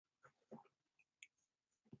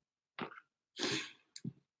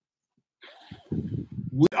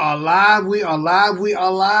We are live, we are live, we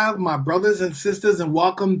are live, my brothers and sisters, and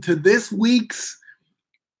welcome to this week's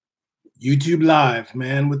YouTube Live,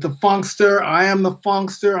 man, with the Funkster. I am the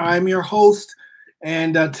Funkster. I am your host,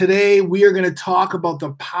 and today we are going to talk about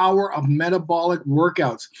the power of metabolic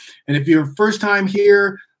workouts. And if you're first time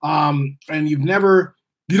here and you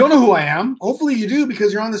don't know who I am, hopefully you do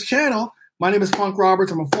because you're on this channel. My name is Funk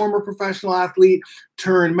Roberts. I'm a former professional athlete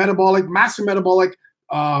turned master metabolic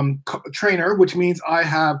trainer, which means I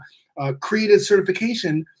have created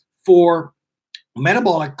certification for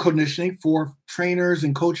metabolic conditioning for trainers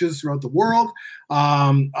and coaches throughout the world.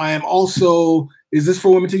 I am also, is this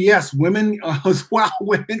for women too? Yes, women as well.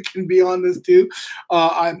 Women can be on this too.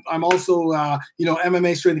 I'm also,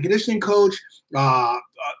 MMA strength and conditioning coach.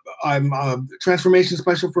 I'm a transformation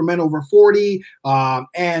specialist for men over 40. I've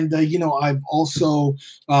also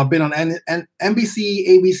been on NBC,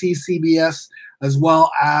 ABC, CBS, as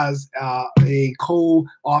well as a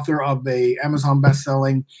co-author of a Amazon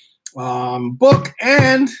best-selling book.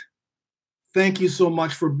 And thank you so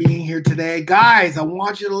much for being here today. Guys, I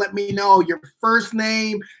want you to let me know your first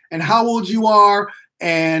name and how old you are.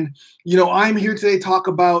 And, I'm here today to talk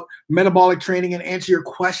about metabolic training and answer your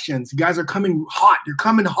questions. You guys are coming hot. You're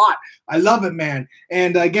coming hot. I love it, man.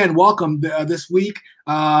 And again, welcome this week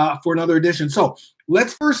for another edition. So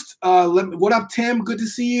let's first, what up, Tim? Good to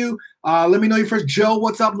see you. Let me know your first. Joe,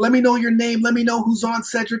 what's up? Let me know your name. Let me know who's on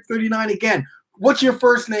Cedric39. Again, what's your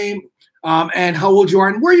first name and how old you are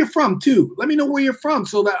and where you're from, too. Let me know where you're from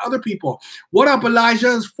so that other people. What up,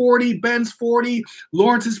 Elijah is 40, Ben's 40,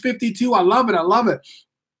 Lawrence is 52. I love it. I love it.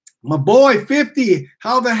 My boy, 50.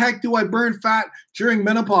 How the heck do I burn fat during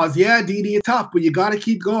menopause? Yeah, Dee Dee, it's tough, but you got to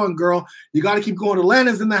keep going, girl. You got to keep going.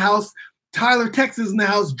 Atlanta's in the house. Tyler, Texas in the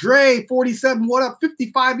house. Dre, 47. What up?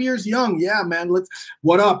 55 years young. Yeah, man.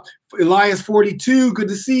 What up? Elias, 42. Good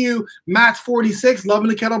to see you. Matt's 46. Loving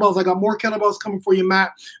the kettlebells. I got more kettlebells coming for you,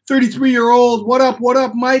 Matt. 33-year-old. What up? What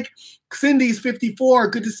up, Mike? Cindy's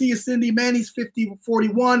 54. Good to see you, Cindy. Manny's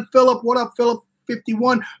 41. Philip, what up, Philip?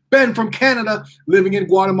 51. Ben from Canada, living in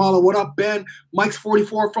Guatemala. What up, Ben? Mike's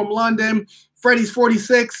 44 from London. Freddie's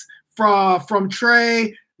 46 from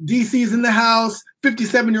Trey. DC's in the house.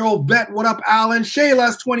 57-year-old vet. What up, Alan?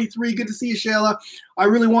 Shayla's 23. Good to see you, Shayla. I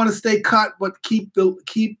really want to stay cut, but keep the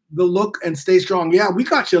look and stay strong. Yeah, we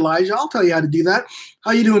got you, Elijah. I'll tell you how to do that.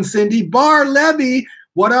 How you doing, Cindy? Bar Levy.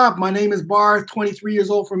 What up? My name is Bar, 23 years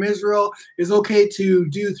old from Israel. It's okay to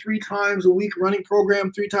do 3 times a week running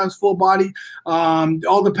program, 3 times full body.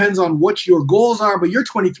 All depends on what your goals are, but you're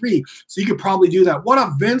 23, so you could probably do that. What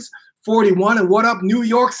up, Vince? 41. And what up, New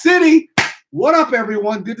York City? What up,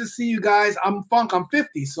 everyone? Good to see you guys. I'm Funk. I'm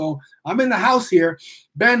 50, so I'm in the house here.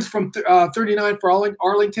 Ben's from 39 for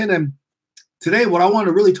Arlington, and today what I want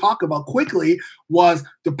to really talk about quickly was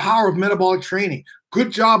the power of metabolic training.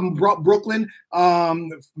 Good job, Brooklyn.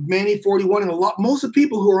 Manny, 41, and most of the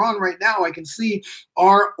people who are on right now, I can see,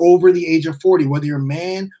 are over the age of 40, whether you're a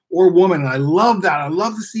man or woman. And I love that. I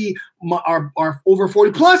love to see our over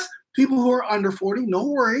 40 plus people who are under 40. No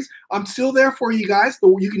worries. I'm still there for you guys.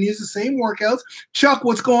 So you can use the same workouts. Chuck,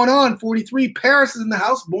 what's going on? 43. Paris is in the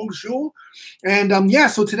house. Bonjour. And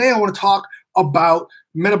so today I want to talk about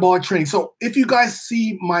metabolic training. So if you guys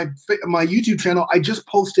see my YouTube channel, I just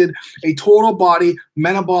posted a total body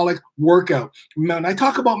metabolic workout. When I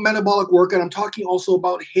talk about metabolic workout, I'm talking also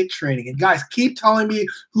about HIIT training. And guys, keep telling me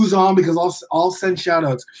who's on because I'll send shout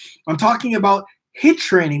outs. I'm talking about HIIT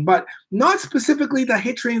training, but not specifically the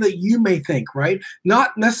HIIT training that you may think, right?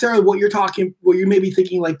 Not necessarily what you may be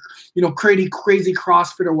thinking, like, crazy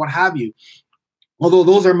CrossFit or what have you. Although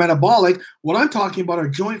those are metabolic, what I'm talking about are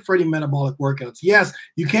joint Freddy metabolic workouts. Yes,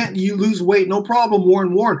 you lose weight, no problem,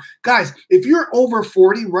 Warren. Guys, if you're over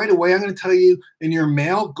 40 right away, I'm going to tell you, and you're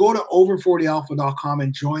male, go to over40alpha.com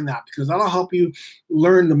and join that because that'll help you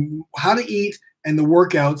learn how to eat and the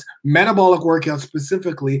workouts, metabolic workouts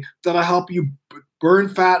specifically, that'll help you burn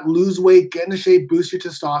fat, lose weight, get into shape, boost your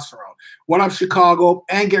testosterone. What up, Chicago?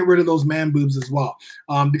 And get rid of those man boobs as well,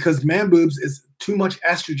 because man boobs is too much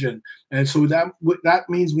estrogen, and so that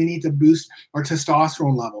means we need to boost our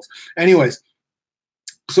testosterone levels. Anyways,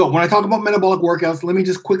 so when I talk about metabolic workouts, let me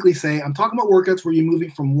just quickly say I'm talking about workouts where you're moving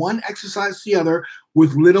from one exercise to the other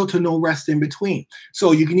with little to no rest in between.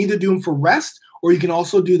 So you can either do them for rest, or you can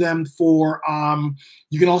also do them for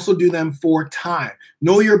You can also do them for time.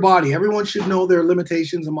 Know your body. Everyone should know their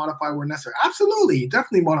limitations and modify where necessary. Absolutely,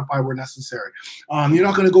 definitely modify where necessary. You're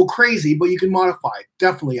not going to go crazy, but you can modify.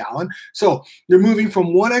 Definitely, Alan. So you're moving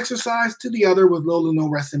from one exercise to the other with little to no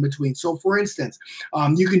rest in between. So for instance,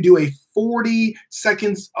 you can do a 40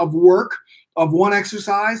 seconds of work of one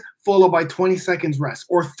exercise followed by 20 seconds rest,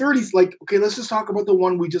 or 30, like, okay, let's just talk about the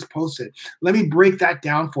one we just posted. Let me break that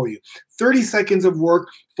down for you. 30 seconds of work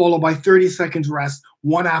followed by 30 seconds rest,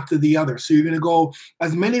 one after the other. So you're going to go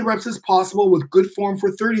as many reps as possible with good form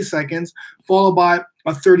for 30 seconds, followed by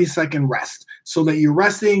a 30-second rest, so that you're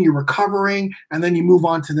resting, you're recovering, and then you move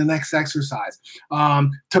on to the next exercise.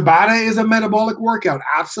 Tabata is a metabolic workout,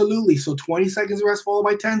 absolutely. So 20 seconds rest followed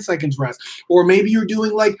by 10 seconds rest. Or maybe you're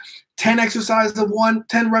doing like 10 exercises of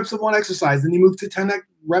 10 reps of one exercise, then you move to 10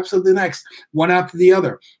 reps of the next, one after the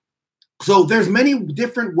other. So there's many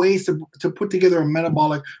different ways to put together a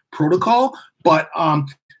metabolic protocol, but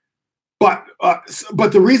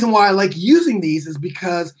the reason why I like using these is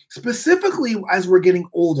because specifically as we're getting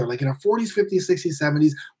older, like in our 40s, 50s, 60s,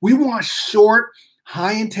 70s, we want short,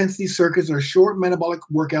 high-intensity circuits or short metabolic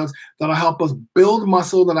workouts that'll help us build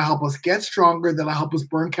muscle, that'll help us get stronger, that'll help us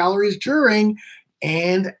burn calories during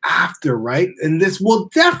and after, right? And this will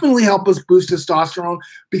definitely help us boost testosterone,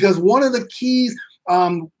 because one of the keys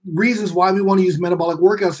reasons why we want to use metabolic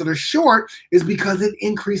workouts that are short is because it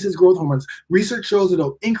increases growth hormones. Research shows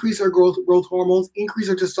it'll increase our growth hormones, increase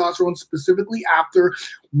our testosterone specifically after,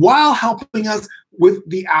 while helping us with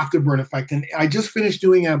the afterburn effect. And I just finished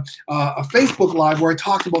doing a Facebook Live where I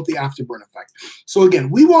talked about the afterburn effect. So again,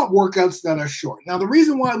 we want workouts that are short. Now, the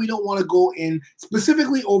reason why we don't want to go in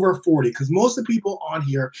specifically over 40, because most of the people on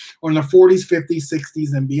here are in their 40s, 50s,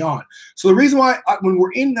 60s, and beyond. So the reason why when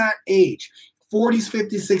we're in that age, 40s,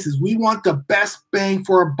 50s, 60s, we want the best bang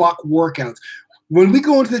for a buck workouts. When we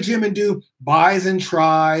go into the gym and do buys and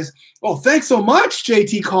tries, oh, thanks so much,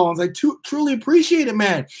 JT Collins. I truly appreciate it,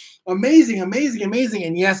 man. Amazing, amazing, amazing.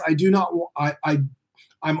 And yes, I do not.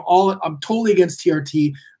 I'm totally against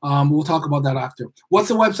TRT. We'll talk about that after. What's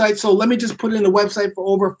the website? So let me just put in the website for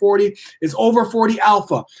Over 40. It's Over 40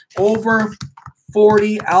 Alpha.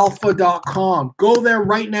 Over40alpha.com. Go there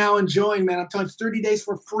right now and join, man. I'm telling you, it's 30 days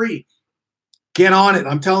for free. Get on it.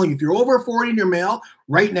 I'm telling you, if you're over 40 in your mail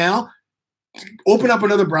right now, open up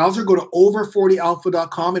another browser, go to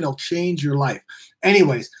over40alpha.com, and it'll change your life.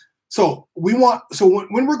 Anyways, so when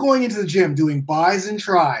we're going into the gym doing buys and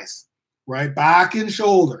tries, right, back and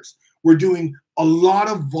shoulders, we're doing a lot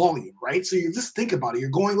of volume, right? So you just think about it. You're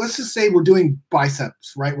going, let's just say we're doing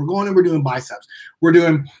biceps, right? We're going and we're doing biceps. We're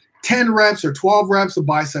doing 10 reps or 12 reps of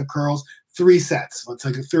bicep curls, 3 sets. Let's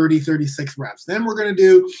like 30, 36 reps. Then we're going to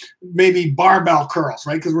do maybe barbell curls,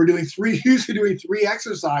 right? Because we're doing usually doing 3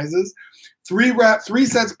 exercises, 3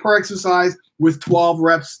 sets per exercise with 12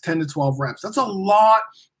 reps, 10 to 12 reps. That's a lot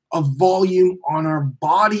of volume on our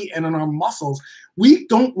body and on our muscles. We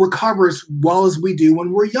don't recover as well as we do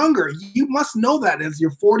when we're younger. You must know that as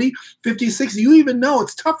you're 40, 50, 60, you even know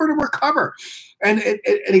it's tougher to recover. And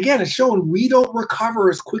again, it's showing we don't recover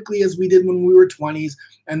as quickly as we did when we were 20s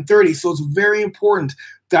and 30s. So it's very important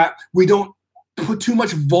that we don't put too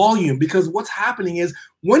much volume, because what's happening is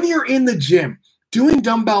when you're in the gym doing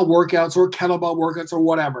dumbbell workouts or kettlebell workouts or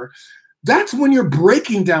whatever, that's when you're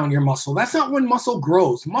breaking down your muscle. That's not when muscle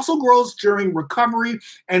grows. Muscle grows during recovery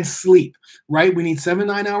and sleep, right? We need 7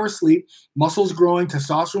 to 9 hours sleep. Muscle's growing,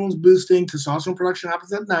 testosterone's boosting, testosterone production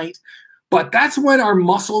happens at night. But that's when our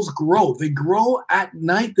muscles grow. They grow at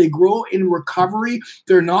night. They grow in recovery.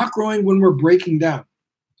 They're not growing when we're breaking down.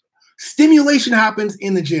 Stimulation happens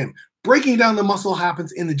in the gym. Breaking down the muscle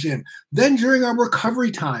happens in the gym. Then during our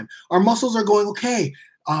recovery time, our muscles are going, okay,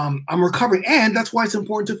 I'm recovering. And that's why it's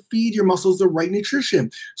important to feed your muscles the right nutrition,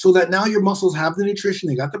 so that now your muscles have the nutrition,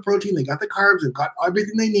 they got the protein, they got the carbs, they've got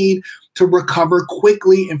everything they need to recover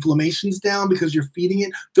quickly. Inflammation's down because you're feeding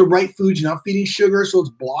it the right food. You're not feeding sugar, so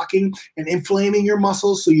it's blocking and inflaming your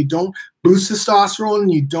muscles, so you don't boost testosterone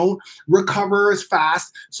and you don't recover as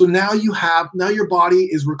fast. So now your body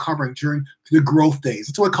is recovering during the growth days.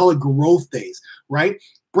 That's why I call it growth days, right?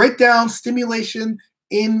 Breakdown, stimulation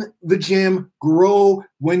in the gym, grow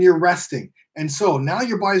when you're resting. And so now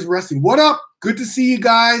your body's resting. What up? Good to see you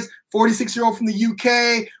guys. 46-year-old from the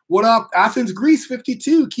UK. What up? Athens, Greece,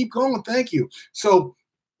 52. Keep going. Thank you. So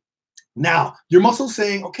now your muscle's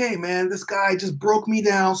saying, okay, man, this guy just broke me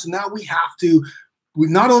down. So now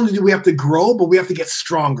not only do we have to grow, but we have to get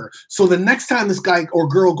stronger. So the next time this guy or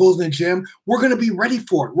girl goes in the gym, we're going to be ready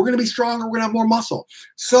for it. We're going to be stronger. We're going to have more muscle.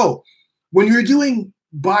 So when you're doing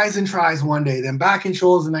buys and tries one day, then back and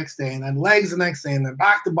shoulders the next day, and then legs the next day, and then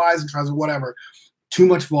back to buys and tries or whatever, too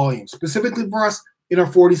much volume. Specifically for us, in our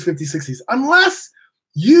 40s, 50s, 60s. Unless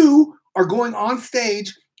you are going on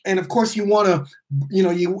stage and of course you want to,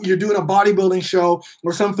 you're doing a bodybuilding show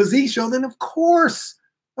or some physique show, then of course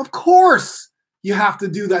you have to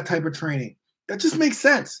do that type of training. That just makes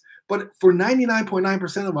sense. But for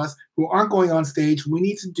 99.9% of us who aren't going on stage, we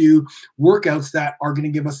need to do workouts that are going to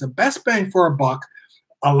give us the best bang for our buck,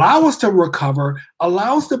 allow us to recover,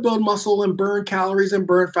 allow us to build muscle and burn calories and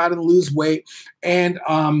burn fat and lose weight, and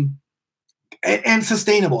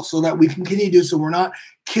sustainable, so that we can continue to do so we're not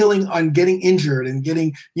killing on getting injured and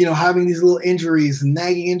getting, having these little injuries and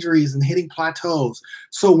nagging injuries and hitting plateaus.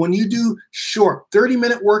 So when you do short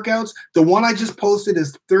 30-minute workouts, the one I just posted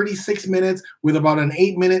is 36 minutes with about an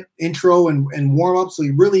 8-minute intro and warm up. So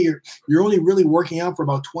you're only really working out for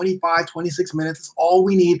about 25, 26 minutes. It's all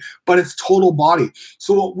we need, but it's total body.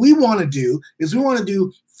 So what we want to do is we want to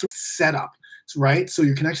do setup. Right, so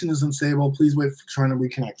your connection is unstable. Please wait for trying to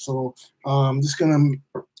reconnect. So I'm just gonna.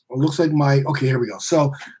 It looks like okay, here we go.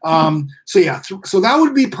 So so that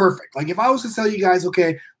would be perfect. Like if I was to tell you guys,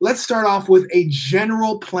 okay, let's start off with a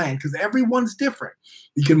general plan, because everyone's different.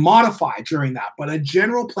 You can modify during that, but a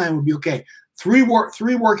general plan would be okay. Three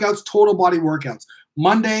workouts, total body workouts.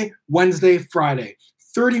 Monday, Wednesday, Friday.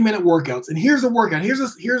 30-minute workouts. And here's a workout.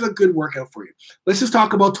 Here's a good workout for you. Let's just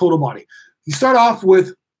talk about total body. You start off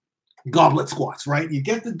with goblet squats, right? You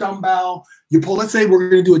get the dumbbell, you pull. Let's say we're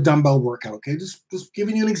going to do a dumbbell workout, okay? Just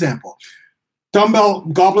giving you an example. Dumbbell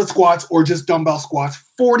goblet squats or just dumbbell squats,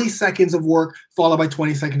 40 seconds of work followed by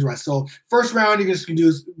 20 seconds rest. So first round, you're just going to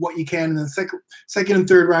do what you can. And then second and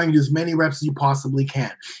third round, you do as many reps as you possibly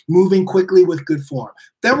can, moving quickly with good form.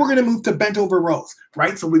 Then we're going to move to bent over rows,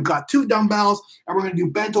 right? So we've got 2 dumbbells and we're going to do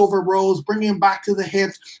bent over rows, bringing them back to the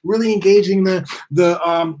hips, really engaging your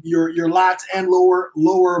lats and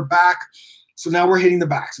lower back. So now we're hitting the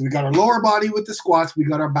back. So we got our lower body with the squats. We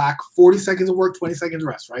got our back, 40 seconds of work, 20 seconds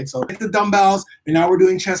rest, right? So hit the dumbbells, and now we're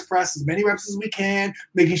doing chest press, as many reps as we can,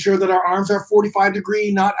 making sure that our arms are 45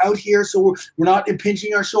 degree, not out here, so we're not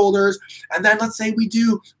impinging our shoulders. And then let's say we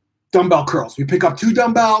do dumbbell curls. We pick up 2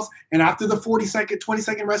 dumbbells, and after the 40-second,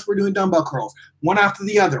 20-second rest, we're doing dumbbell curls, one after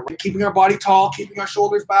the other, right? Keeping our body tall, keeping our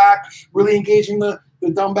shoulders back, really engaging the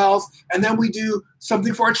dumbbells. And then we do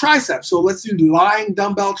something for our triceps. So let's do lying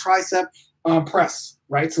dumbbell tricep press,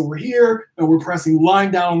 right? So we're here and we're pressing lying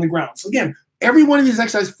down on the ground. So again, every one of these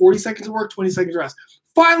exercises, 40 seconds of work, 20 seconds rest.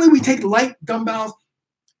 Finally, we take light dumbbells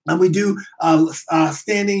and we do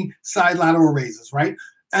standing side lateral raises, right?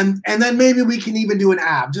 And then maybe we can even do an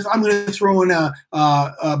ab. I'm going to throw in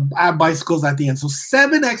ab bicycles at the end. So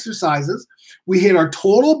 7 exercises. We hit our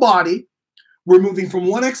total body. We're moving from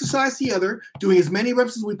one exercise to the other, doing as many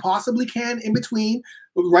reps as we possibly can in between,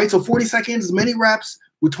 right? So 40 seconds, as many reps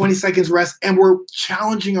with 20 seconds rest, and we're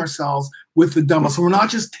challenging ourselves with the dumbbells. So we're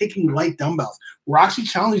not just taking light dumbbells. We're actually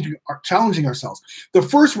challenging ourselves. The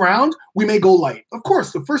first round, we may go light. Of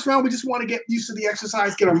course, the first round, we just want to get used to the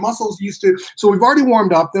exercise, get our muscles used to. So we've already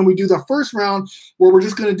warmed up. Then we do the first round where we're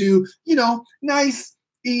just going to do, nice,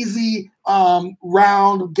 easy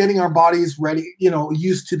round, getting our bodies ready,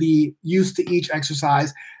 used to each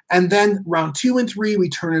exercise. And then round 2 and 3, we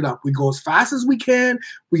turn it up. We go as fast as we can.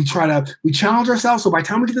 We challenge ourselves. So by the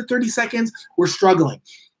time we get to 30 seconds, we're struggling.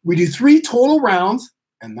 We do 3 total rounds,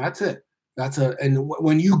 and that's it. And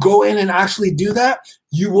when you go in and actually do that,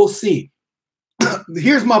 you will see.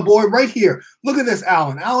 Here's my boy right here. Look at this,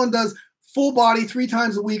 Alan. Alan does full body 3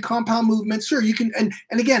 times a week, compound movements. Sure, you can, and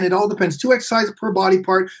again, it all depends. 2 exercises per body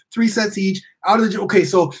part, 3 sets each. Out of the gym. Okay,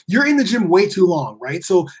 so you're in the gym way too long, right?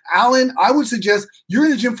 So Alan, I would suggest you're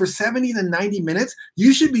in the gym for 70 to 90 minutes.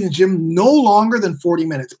 You should be in the gym no longer than 40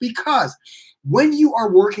 minutes, because when you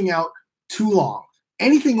are working out too long,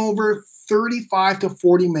 anything over 35 to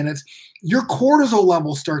 40 minutes, your cortisol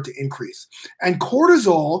levels start to increase. And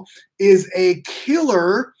cortisol is a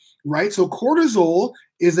killer, right? So cortisol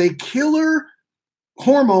is a killer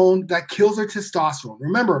hormone that kills our testosterone.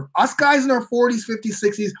 Remember, us guys in our 40s, 50s,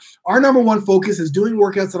 60s, our number one focus is doing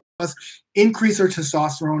workouts that us increase our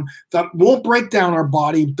testosterone, that won't break down our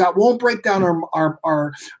body, that won't break down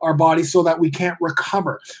our body so that we can't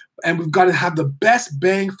recover. And we've got to have the best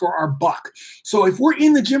bang for our buck. So if we're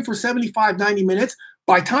in the gym for 75, 90 minutes,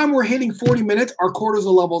 by the time we're hitting 40 minutes, our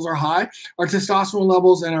cortisol levels are high, our testosterone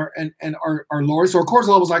levels are lower. So our cortisol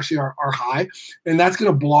levels actually are high, and that's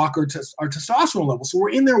going to block our testosterone levels. So we're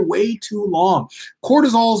in there way too long.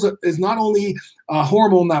 Cortisol is not only a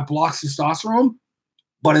hormone that blocks testosterone,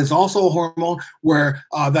 but it's also a hormone where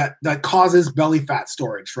that causes belly fat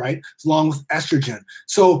storage, right? Along with estrogen.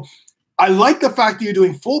 So I like the fact that you're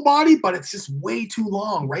doing full body, but it's just way too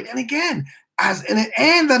long, right? And again,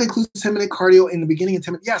 and that includes 10-minute cardio in the beginning and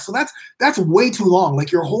 10 minutes. Yeah, so that's way too long.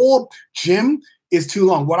 Like your whole gym is too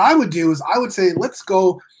long. What I would do is I would say, let's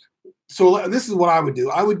go. So this is what I would do.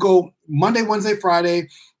 I would go Monday, Wednesday, Friday.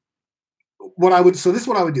 So this is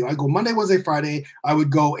what I would do. I go Monday, Wednesday, Friday. I would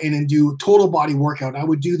go in and do total body workout. I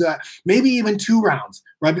would do that maybe even 2 rounds,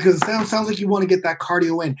 right? Because it sounds like you want to get that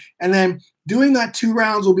cardio in. And then doing that 2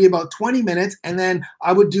 rounds will be about 20 minutes. And then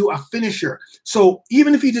I would do a finisher. So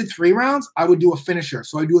even if you did 3 rounds, I would do a finisher.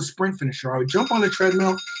 So I do a sprint finisher. I would jump on the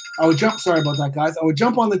treadmill. Sorry about that, guys. I would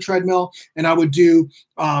jump on the treadmill and I would do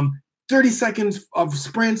 30 seconds of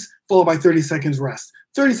sprints followed by 30 seconds rest.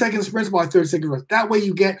 30 seconds sprints followed by 30 seconds rest. That way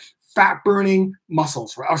you get fat burning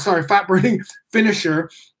muscles, right? Fat burning finisher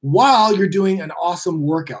while you're doing an awesome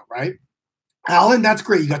workout, right? Alan, that's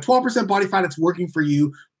great. You got 12% body fat. It's working for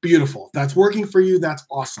you. Beautiful. If that's working for you, that's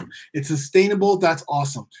awesome. It's sustainable. That's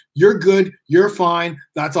awesome. You're good. You're fine.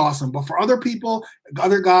 That's awesome. But for other people,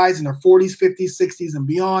 other guys in their 40s, 50s, 60s, and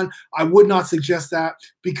beyond, I would not suggest that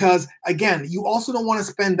because, again, you also don't want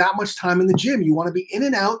to spend that much time in the gym. You want to be in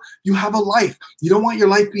and out. You have a life. You don't want your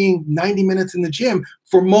life being 90 minutes in the gym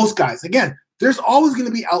for most guys. Again, there's always going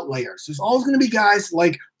to be outliers. There's always going to be guys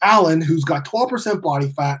like Alan who's got 12%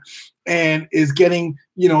 body fat and is getting,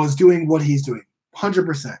 is doing what he's doing.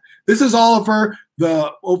 100%. This is Oliver,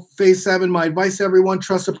 the Phase 7. My advice to everyone,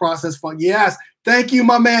 trust the process. Yes. Thank you,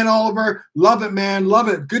 my man, Oliver. Love it, man. Love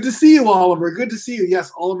it. Good to see you, Oliver. Good to see you.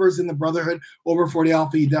 Yes, Oliver's in the Brotherhood over 40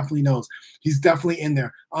 Alpha. He definitely knows. He's definitely in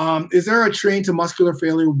there. Is there a train to muscular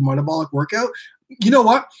failure with metabolic workout? You know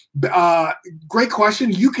what? Great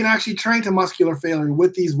question. You can actually train to muscular failure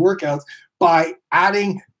with these workouts by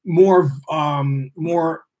adding more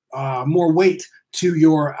weight to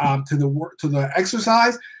your to the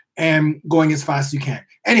exercise and going as fast as you can.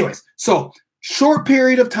 Anyways, so short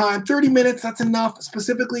period of time, 30 minutes, that's enough,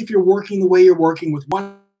 specifically if you're working the way you're working with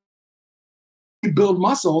one, build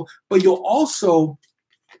muscle, but you'll also,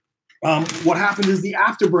 what happens is the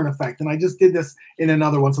afterburn effect. And I just did this in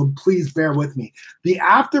another one, so please bear with me. The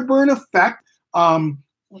afterburn effect,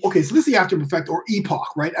 okay, so this is the afterburn effect, or EPOC,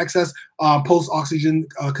 right? Excess post-oxygen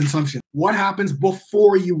consumption. What happens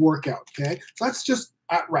before you work out, okay? So that's just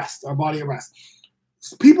at rest, our body at rest.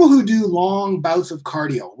 So people who do long bouts of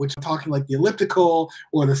cardio, which I'm talking like the elliptical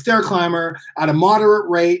or the stair climber at a moderate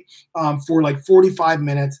rate for like 45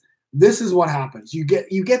 minutes, this is what happens. You get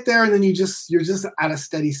there and then you're just at a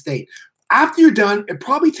steady state. After you're done, it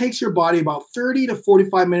probably takes your body about 30 to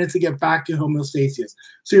 45 minutes to get back to homeostasis.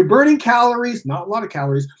 So you're burning calories, not a lot of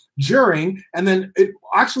calories, during, and then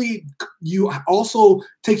you also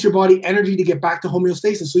takes your body energy to get back to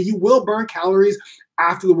homeostasis. So you will burn calories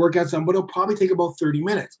after the workout's done, but it'll probably take about 30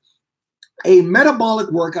 minutes. A metabolic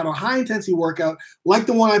workout or high intensity workout like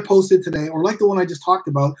the one I posted today or like the one I just talked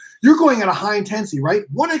about, you're going at a high intensity, right?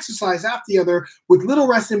 One exercise after the other with little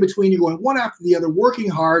rest in between. You're going one after the other, working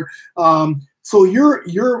hard. So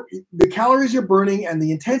the calories you're burning and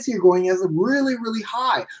the intensity you're going is really, really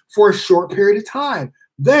high for a short period of time.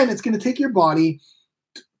 Then it's going to take your body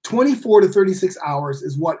 24 to 36 hours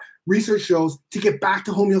is what research shows to get back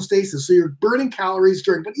to homeostasis. So you're burning calories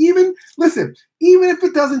during, but even if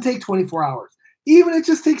it doesn't take 24 hours, even if it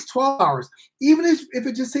just takes 12 hours, even if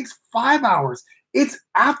it just takes 5 hours, it's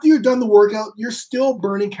after you're done the workout, you're still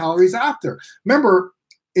burning calories after. Remember,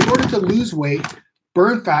 in order to lose weight,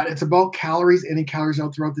 burn fat, it's about calories in and calories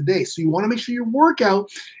out throughout the day. So you want to make sure your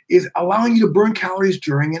workout is allowing you to burn calories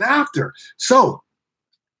during and after. So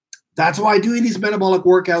that's why doing these metabolic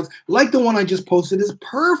workouts, like the one I just posted, is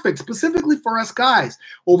perfect, specifically for us guys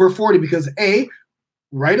over 40, because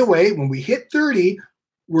right away, when we hit 30,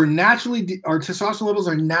 our testosterone levels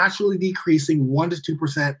are naturally decreasing 1 to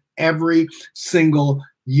 2% every single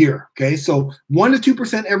year, okay? So 1 to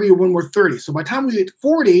 2% every year when we're 30. So by the time we hit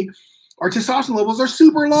 40, our testosterone levels are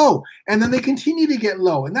super low, and then they continue to get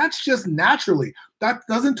low, and that's just naturally. That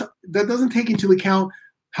doesn't take into account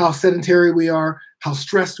how sedentary we are, how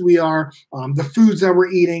stressed we are, the foods that we're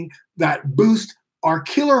eating that boost our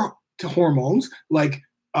killer hormones like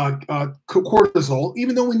cortisol,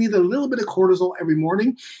 even though we need a little bit of cortisol every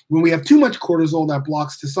morning. When we have too much cortisol, that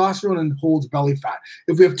blocks testosterone and holds belly fat.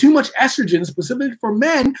 If we have too much estrogen, specifically for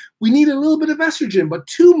men, we need a little bit of estrogen, but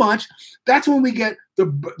too much, that's when we get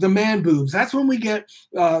the man boobs. That's when we get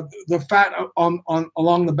the fat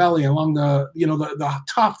along the belly, along the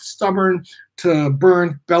tough, stubborn to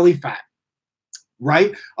burn belly fat.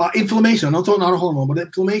 Right? Inflammation, not a hormone, but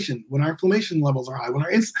inflammation. When our inflammation levels are high, when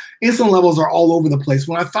our insulin levels are all over the place,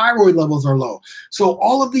 when our thyroid levels are low. So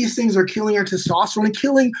all of these things are killing our testosterone and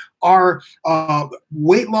killing our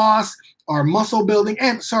weight loss, our muscle building,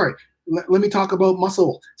 and let me talk about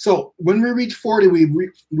muscle. So when we reach 40,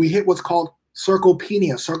 we hit what's called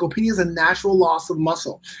sarcopenia. Sarcopenia is a natural loss of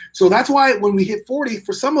muscle. So that's why when we hit 40,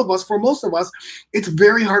 for some of us, for most of us, it's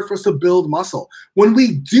very hard for us to build muscle. When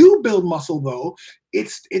we do build muscle, though,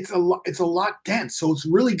 it's a lot dense. So it's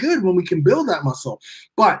really good when we can build that muscle.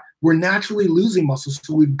 But we're naturally losing muscle,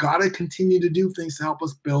 so we've got to continue to do things to help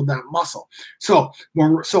us build that muscle. So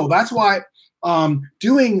that's why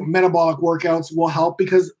doing metabolic workouts will help,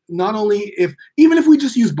 because not only even if we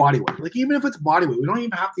just use body weight, like even if it's body weight, we don't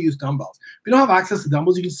even have to use dumbbells. If you don't have access to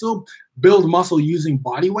dumbbells, you can still build muscle using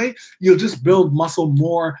body weight. You'll just build muscle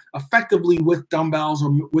more effectively with dumbbells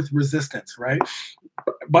or with resistance, right?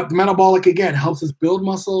 But the metabolic, again, helps us build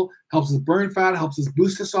muscle, helps us burn fat, helps us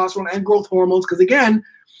boost testosterone and growth hormones. Because again,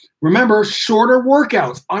 remember, shorter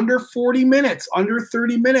workouts, under 40 minutes, under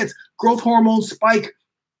 30 minutes, growth hormones spike.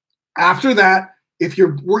 After that, if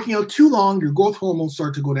you're working out too long, your growth hormones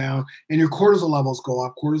start to go down and your cortisol levels go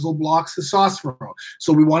up. Cortisol blocks testosterone.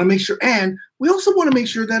 So we want to make sure, and we also want to make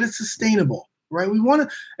sure that it's sustainable, right? We want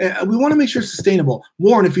to make sure it's sustainable.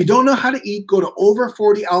 Warren, if you don't know how to eat, go to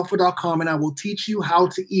over40alpha.com and I will teach you how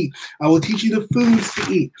to eat. I will teach you the foods to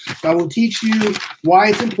eat. I will teach you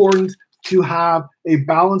why it's important to have a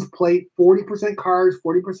balanced plate, 40% carbs,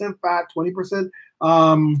 40% fat, 20%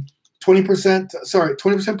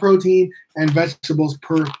 20% protein and vegetables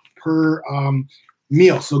per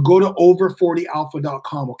meal. So go to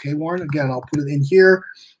over40alpha.com. Okay, Warren? Again, I'll put it in here.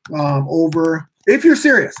 If you're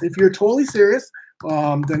serious, if you're totally serious,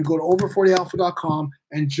 then go to over40alpha.com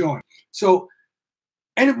and join. So,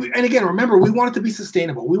 and again, remember, we want it to be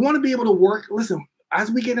sustainable. We want to be able to work. Listen, as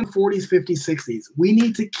we get in 40s, 50s, 60s, we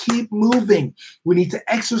need to keep moving. We need to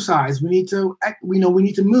exercise. We need to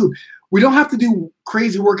move. We don't have to do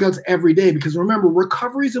crazy workouts every day, because remember,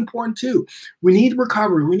 recovery is important too. We need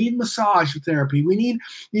recovery. We need massage therapy. We need,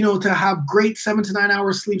 to have great 7 to 9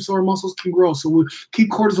 hours sleep so our muscles can grow. So we keep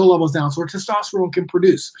cortisol levels down so our testosterone can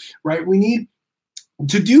produce, right? We need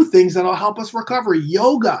to do things that'll help us recover.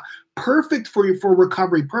 Yoga, perfect for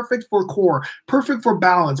recovery, perfect for core, perfect for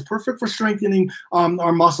balance, perfect for strengthening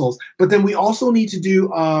our muscles. But then we also need to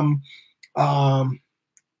do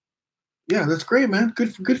yeah, that's great, man.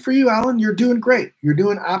 Good for you, Alan. You're doing great. You're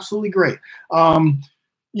doing absolutely great. So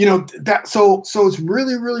it's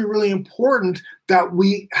really, really, really important that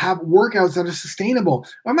we have workouts that are sustainable.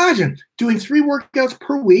 Imagine doing 3 workouts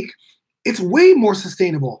per week. It's way more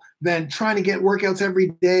sustainable than trying to get workouts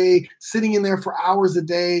every day, sitting in there for hours a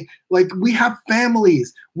day. Like, we have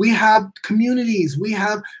families, we have communities, we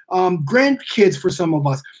have grandkids for some of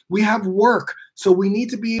us, we have work. So we need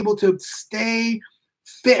to be able to stay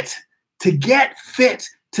fit, to get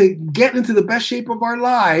into the best shape of our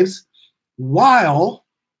lives while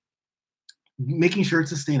making sure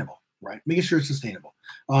it's sustainable, right? Making sure it's sustainable.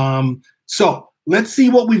 So let's see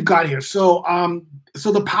what we've got here. So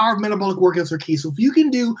the power of metabolic workouts are key. So if you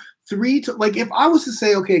can do 3 to, like, if I was to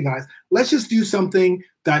say, okay, guys, let's just do something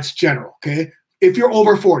that's general, okay? If you're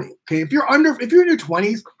over 40, okay? If you're in your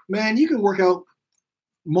 20s, man, you can work out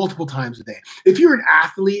multiple times a day. If you're an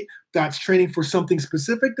athlete that's training for something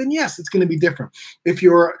specific, then yes, it's going to be different. If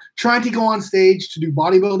you're trying to go on stage to do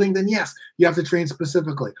bodybuilding, then yes, you have to train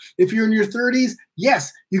specifically. If you're in your 30s,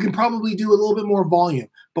 yes, you can probably do a little bit more volume.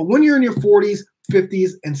 But when you're in your 40s,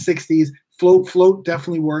 50s, and 60s, float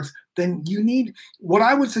definitely works. Then what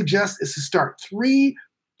I would suggest is to start 3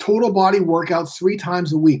 total body workouts 3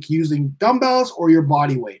 times a week using dumbbells or your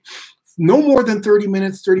body weight. No more than 30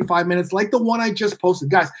 minutes, 35 minutes, like the one I just posted.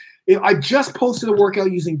 Guys, I just posted a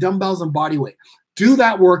workout using dumbbells and body weight. Do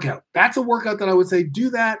that workout. That's a workout that I would say do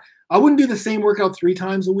that. I wouldn't do the same workout 3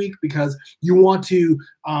 times a week, because you want to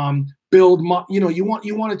build, you want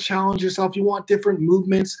to challenge yourself. You want different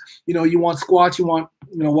movements. You want squats, you want,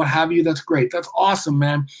 what have you. That's great. That's awesome,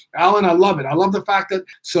 man. Alan, I love it. I love the fact that,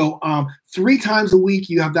 3 times a week,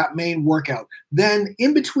 you have that main workout. Then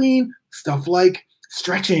in between, stuff like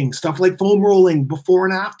stretching, stuff like foam rolling before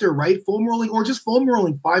and after, right? Foam rolling, or just foam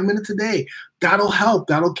rolling 5 minutes a day. That'll help.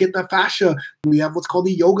 That'll get the fascia. We have what's called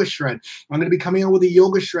the yoga shred. I'm going to be coming out with a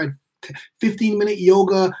yoga shred, 15-minute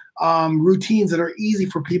yoga routines that are easy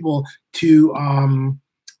for people to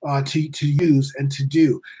use and to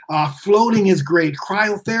do. Floating is great.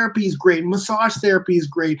 Cryotherapy is great. Massage therapy is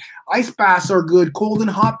great. Ice baths are good. Cold and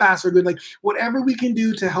hot baths are good. Like, whatever we can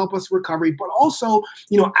do to help us recovery, but also,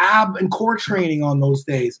 ab and core training on those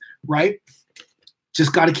days, right?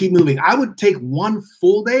 Just got to keep moving. I would take 1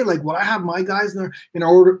 full day. Like what I have my guys in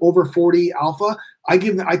our over 40 alpha, I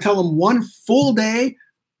tell them 1 full day.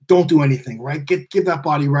 Don't do anything, right? Give that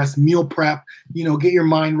body rest, meal prep, get your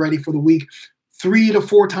mind ready for the week. 3 to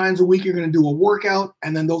 4 times a week, you're going to do a workout.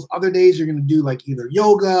 And then those other days, you're going to do like either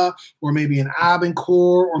yoga or maybe an ab and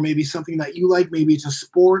core or maybe something that you like. Maybe it's a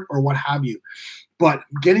sport or what have you. But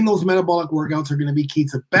getting those metabolic workouts are going to be key.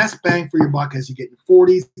 It's the best bang for your buck as you get in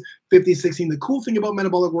 40s, 50s, 60s. The cool thing about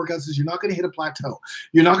metabolic workouts is you're not going to hit a plateau.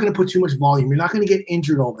 You're not going to put too much volume. You're not going to get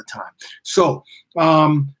injured all the time. So,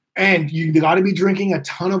 and you got to be drinking a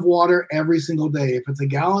ton of water every single day. If it's a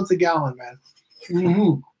gallon, it's a gallon, man.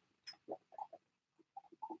 Mm-hmm.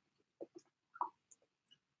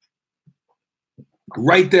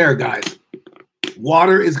 Right there, guys.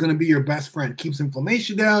 Water is going to be your best friend. Keeps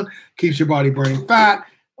inflammation down, keeps your body burning fat.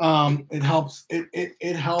 It helps.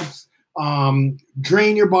 It helps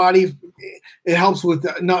drain your body. It helps with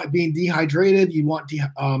not being dehydrated. You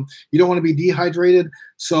don't want to be dehydrated.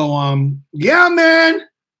 So yeah, man,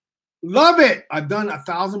 love it. I've done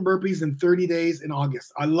 1,000 burpees in 30 days in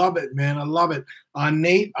August. I love it, man. I love it.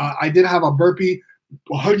 Nate, I did have a burpee,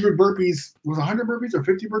 100 burpees. Was it 100 burpees or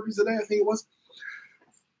 50 burpees a day? I think it was.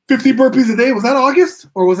 50 burpees a day. Was that August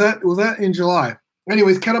or was that in July?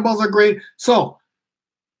 Anyways, kettlebells are great. So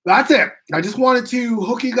that's it. I just wanted to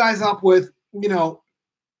hook you guys up with,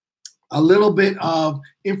 a little bit of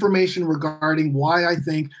information regarding why I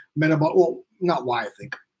think metabolic, well, not why I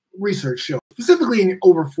think, research shows, specifically in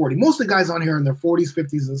over 40. Most of the guys on here in their 40s,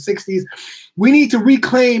 50s, and 60s, we need to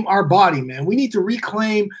reclaim our body, man. We need to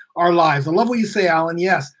reclaim our lives. I love what you say, Alan.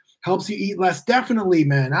 Yes. Helps you eat less. Definitely,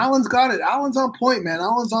 man. Alan's got it. Alan's on point, man.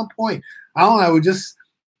 Alan's on point. Alan, I would just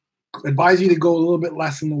advise you to go a little bit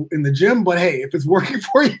less in the gym. But hey, if it's working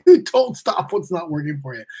for you, don't stop what's not working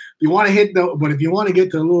for you. If you want to but if you want to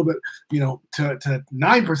get to a little bit, to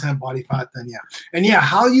 9% body fat, then yeah. And yeah,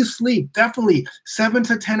 how you sleep, definitely 7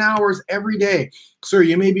 to 10 hours every day. Sir,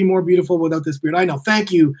 you may be more beautiful without this beard. I know.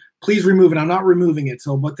 Thank you. Please remove it. I'm not removing it.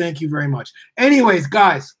 But thank you very much. Anyways,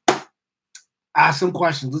 guys, ask some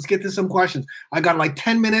questions. Let's get to some questions. I got like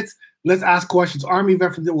 10 minutes. Let's ask questions. Army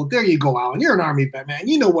vet from well, there you go, Alan. You're an Army vet, man.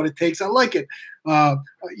 You know what it takes. I like it. I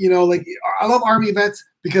love Army vets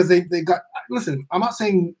because they got. Listen, I'm not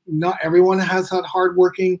saying not everyone has that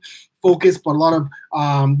hardworking focus, but a lot of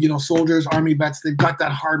soldiers, Army vets, they've got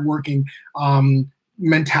that hardworking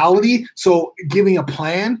mentality. So giving a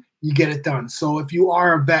plan, you get it done. So if you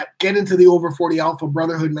are a vet, get into the Over 40 Alpha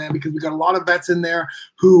Brotherhood, man, because we got a lot of vets in there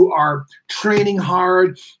who are training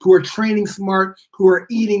hard, who are training smart, who are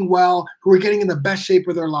eating well, who are getting in the best shape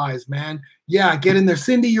of their lives, man. Yeah, get in there.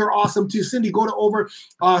 Cindy, you're awesome too. Cindy, go to Over.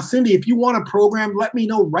 Cindy, if you want a program, let me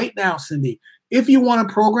know right now, Cindy. If you want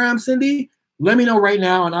a program, Cindy, let me know right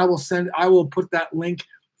now, and I will put that link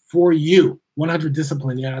for you. 100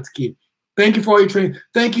 discipline. Yeah, that's key. Thank you for all your training.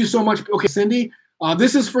 Thank you so much. Okay, Cindy.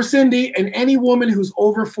 This is for Cindy and any woman who's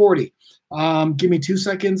over 40. Give me 2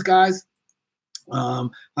 seconds, guys.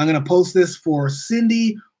 I'm going to post this for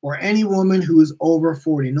Cindy or any woman who is over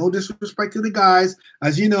 40. No disrespect to the guys.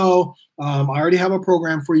 As you know, I already have a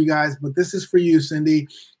program for you guys, but this is for you, Cindy.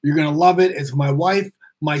 You're going to love it. It's my wife,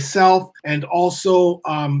 myself, and also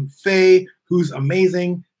Faye, who's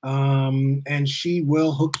amazing, and she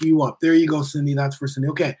will hook you up. There you go, Cindy. That's for Cindy.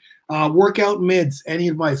 Okay. Workout mids. Any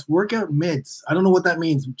advice? Workout mids. I don't know what that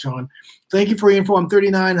means, John. Thank you for your info. I'm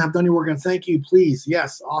 39. Have done your workouts. Thank you. Please.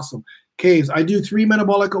 Yes. Awesome. Caves. I do 3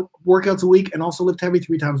 metabolic workouts a week and also lift heavy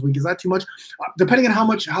 3 times a week. Is that too much? Depending on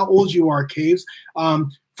how old you are, Caves.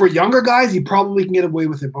 For younger guys, you probably can get away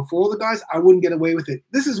with it. But for older guys, I wouldn't get away with it.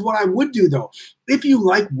 This is what I would do, though. If you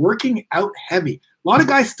like working out heavy, a lot of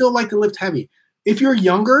guys still like to lift heavy. If you're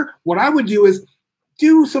younger, what I would do is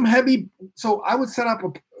do some heavy. So I would set up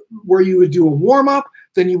where you would do a warm-up,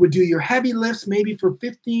 then you would do your heavy lifts maybe for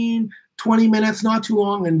 15, 20 minutes, not too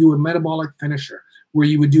long, and do a metabolic finisher where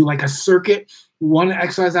you would do like a circuit, one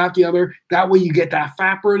exercise after the other. That way you get that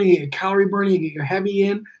fat burning, you get calorie burning, you get your heavy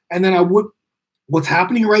in. And then what's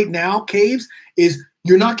happening right now, Caves, is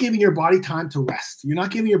you're not giving your body time to rest. You're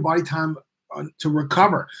not giving your body time to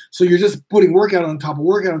recover. So you're just putting workout on top of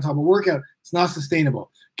workout on top of workout. It's not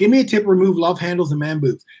sustainable. Give me a tip, remove love handles and man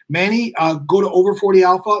boobs. Manny, go to Over 40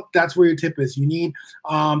 Alpha. That's where your tip is. You need,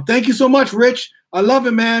 thank you so much, Rich. I love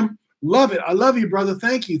it, man. Love it. I love you, brother.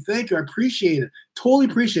 Thank you. Thank you. I appreciate it. Totally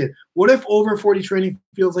appreciate it. What if over 40 training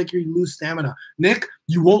feels like you lose stamina? Nick,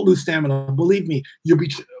 you won't lose stamina. Believe me,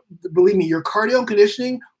 believe me, your cardio and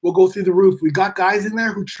conditioning will go through the roof. We got guys in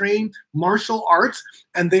there who train martial arts,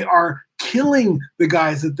 and they are killing the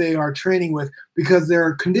guys that they are training with because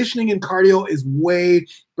their conditioning and cardio is way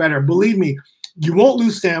better. Believe me, you won't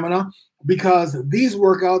lose stamina because these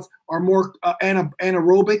workouts are more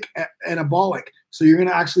anaerobic, anabolic. So you're going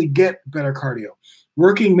to actually get better cardio.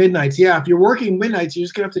 Working midnights. Yeah, if you're working midnights, you're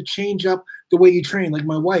just going to have to change up the way you train. Like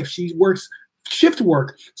my wife, she works shift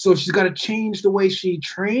work. So she's got to change the way she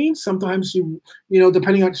trains. Sometimes she,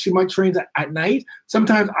 depending on, she might train at night.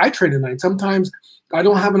 Sometimes I train at night. Sometimes I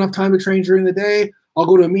don't have enough time to train during the day. I'll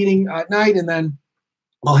go to a meeting at night and then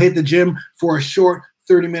I'll hit the gym for a short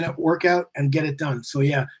 30-minute workout and get it done. So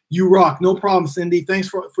yeah, you rock. No problem, Cindy. Thanks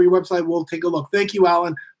for your website. We'll take a look. Thank you,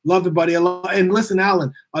 Alan. Love it, buddy. And listen,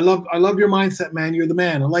 Alan, I love your mindset, man. You're the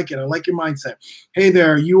man. I like it. I like your mindset. Hey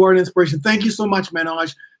there, you are an inspiration. Thank you so much,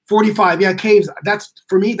 Manoj. 45, yeah, caves. That's,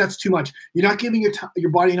 for me, that's too much. You're not giving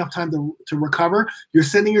your body enough time to recover. You're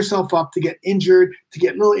setting yourself up to get injured, to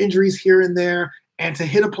get little injuries here and there, and to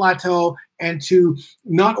hit a plateau, and to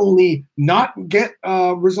not only not get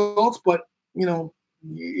results, but your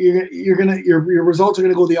results are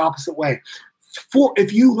gonna go the opposite way.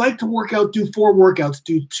 If you like to work out, do 4 workouts.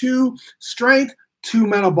 Do 2 strength, 2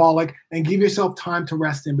 metabolic, and give yourself time to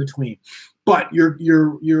rest in between. But your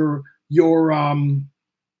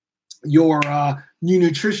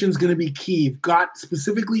nutrition is going to be key.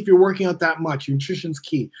 Specifically, if you're working out that much, your nutrition's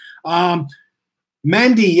key.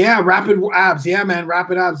 Mandy, yeah, rapid abs. Yeah, man,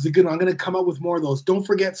 rapid abs is a good one. I'm going to come up with more of those. Don't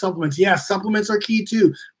forget supplements. Yeah, supplements are key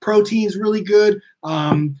too. Protein's really good.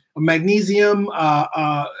 Magnesium,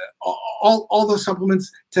 all those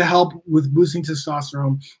supplements to help with boosting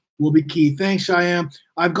testosterone will be key. Thanks, Cheyenne.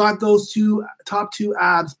 I've got those top 2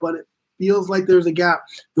 abs, but it feels like there's a gap.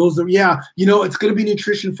 Those are, yeah, it's going to be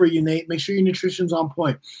nutrition for you, Nate. Make sure your nutrition's on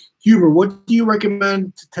point. Huber, what do you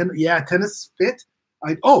recommend? Tennis Fit.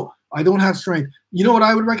 I don't have strength. You know what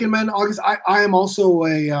I would recommend, August? I am also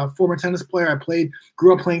a former tennis player.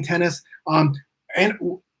 Grew up playing tennis. And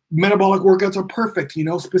metabolic workouts are perfect,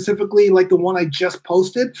 specifically like the one I just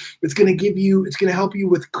posted. It's going to help you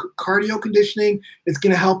with cardio conditioning. It's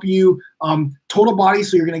going to help you total body.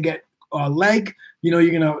 So you're going to get leg,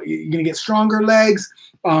 you're gonna get stronger legs.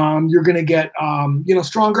 You're gonna get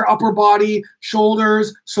stronger upper body,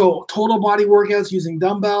 shoulders. So total body workouts using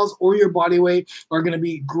dumbbells or your body weight are gonna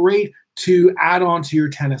be great to add on to your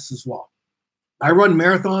tennis as well. I run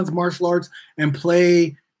marathons, martial arts, and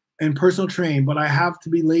play and personal train, but I have to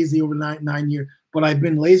be lazy over 9 years. But I've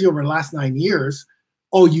been lazy over the last 9 years.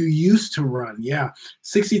 Oh, you used to run, yeah.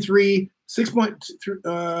 63,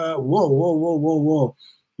 6.3. Whoa.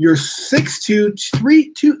 You're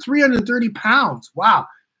 6'2", 330 pounds. Wow.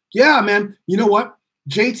 Yeah, man. You know what?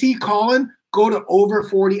 JT Colin, go to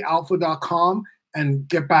over40alpha.com and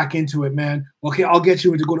get back into it, man. Okay, I'll get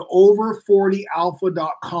you to go to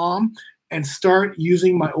over40alpha.com and start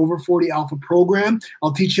using my Over 40 Alpha program.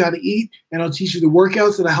 I'll teach you how to eat, and I'll teach you the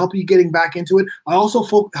workouts that'll help you getting back into it. I also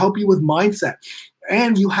help you with mindset.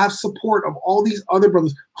 And you have support of all these other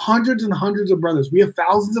brothers, hundreds and hundreds of brothers. We have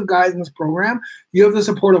thousands of guys in this program. You have the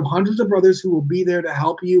support of hundreds of brothers who will be there to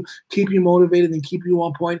help you, keep you motivated, and keep you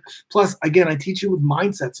on point. Plus, again, I teach you with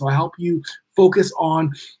mindset. So I help you focus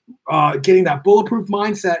on getting that bulletproof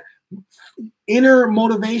mindset, inner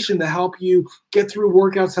motivation to help you get through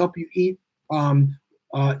workouts, help you eat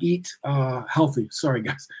healthy. Sorry,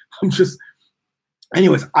 guys.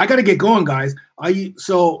 Anyways, I got to get going, guys.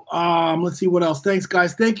 Let's see what else. Thanks,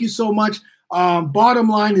 guys. Thank you so much. Bottom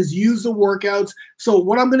line is use the workouts. So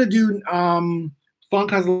what I'm going to do,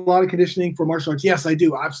 Funk has a lot of conditioning for martial arts. Yes, I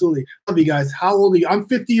do. Absolutely. Love you guys. How old are you? I'm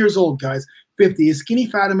 50 years old, guys. 50. Is skinny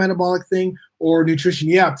fat a metabolic thing or nutrition?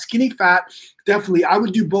 Yeah, skinny fat, definitely. I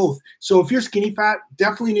would do both. So if you're skinny fat,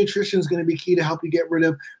 definitely nutrition is going to be key to help you get rid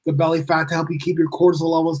of the belly fat, to help you keep your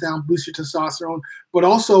cortisol levels down, boost your testosterone, but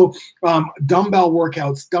also dumbbell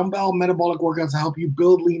workouts, dumbbell metabolic workouts to help you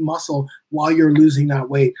build lean muscle while you're losing that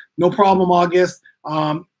weight. No problem, August.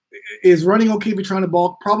 Is running okay if you're trying to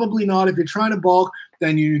bulk? Probably not. If you're trying to bulk,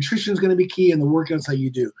 then your nutrition is going to be key and the workouts that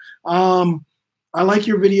you do. I like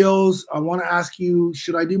your videos. I want to ask you,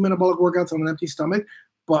 should I do metabolic workouts on an empty stomach?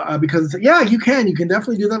 But because yeah, you can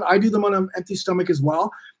definitely do that. I do them on an empty stomach as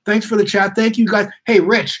well. Thanks for the chat. Thank you, guys. Hey,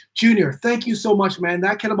 Rich Jr., thank you so much, man.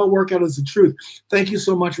 That kettlebell workout is the truth. Thank you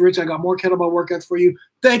so much, Rich. I got more kettlebell workouts for you.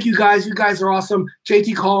 Thank you, guys. You guys are awesome.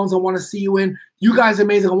 JT Collins, I want to see you in. You guys are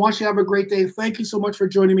amazing. I want you to have a great day. Thank you so much for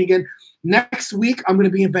joining me again. Next week, I'm going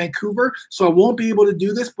to be in Vancouver, so I won't be able to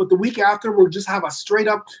do this. But the week after, we'll just have a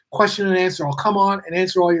straight-up question and answer. I'll come on and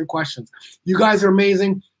answer all your questions. You guys are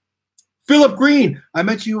amazing. Philip Green, I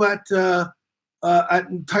met you at Tiger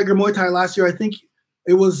Muay Thai last year. I think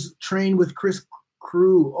it was trained with Chris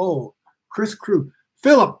Crew. Oh, Chris Crew.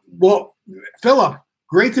 Philip,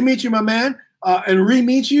 great to meet you, my man, and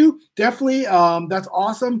re-meet you. Definitely, that's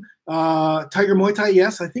awesome. Tiger Muay Thai,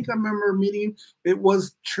 yes, I think I remember meeting you. It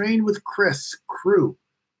was trained with Chris Crew.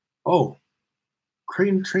 Oh,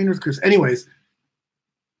 trained with Chris. Anyways,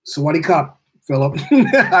 Sawadee Cup, Philip.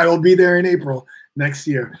 I will be there in April. next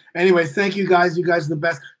year. Anyway, thank you guys. You guys are the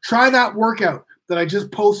best. Try that workout that I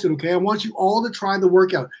just posted, okay? I want you all to try the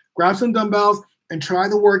workout. Grab some dumbbells and try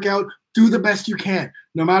the workout. Do the best you can,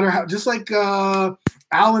 no matter how, just like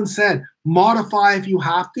Alan said, modify if you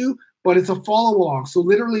have to, but it's a follow along. So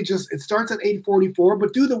literally just, it starts at 8:44,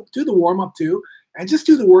 but do the warm up too, and just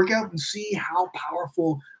do the workout and see how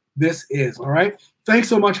powerful this is. All right. Thanks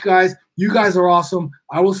so much, guys. You guys are awesome.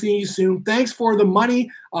 I will see you soon. Thanks for the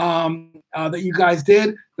money that you guys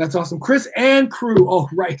did. That's awesome. Chris and crew. Oh,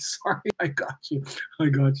 right. Sorry. I got you.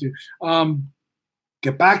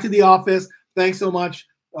 Get back to the office. Thanks so much.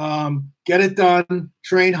 Get it done.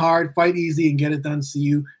 Train hard, fight easy, and get it done. See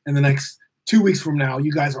you in the next 2 weeks from now.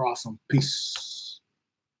 You guys are awesome. Peace.